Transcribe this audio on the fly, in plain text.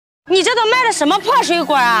你这都买的什么破水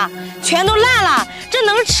果啊？全都烂了，这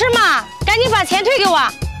能吃吗？赶紧把钱退给我！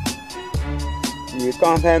你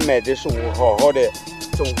刚才买的食物好好的，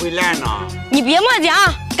怎么会烂呢？你别磨叽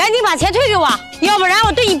啊，赶紧把钱退给我，要不然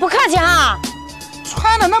我对你不客气哈！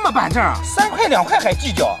穿的那么板正，3块2块还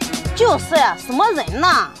计较？就是呀，什么人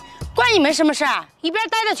呢？关你们什么事啊？一边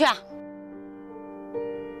待着去！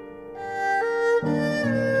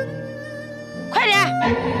快点！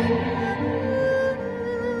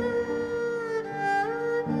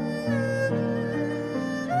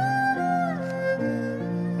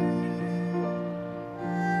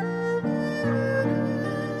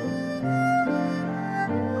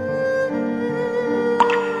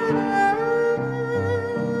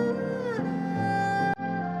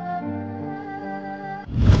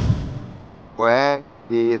喂，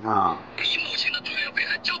李医生。你母亲的住院费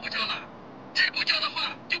还交不交了？再不交的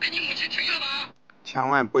话，就给你母亲停药了啊！千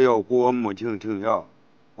万不要给我母亲停药，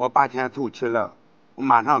我把钱凑齐了，我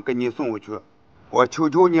马上给你送回去。我求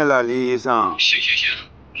求你了，李医生。行，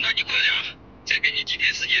那你快点，再给你几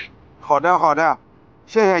天时间。好的，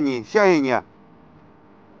谢谢你。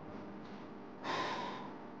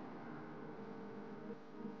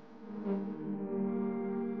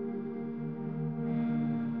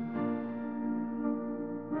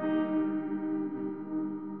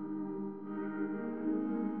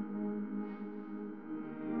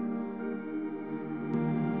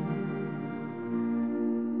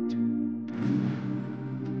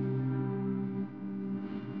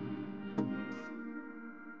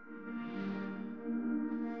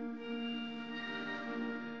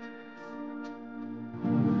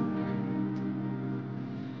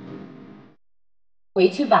回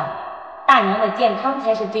去吧，大娘的健康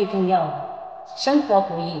才是最重要的。生活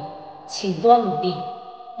不易，请多努力。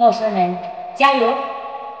陌生人，加油！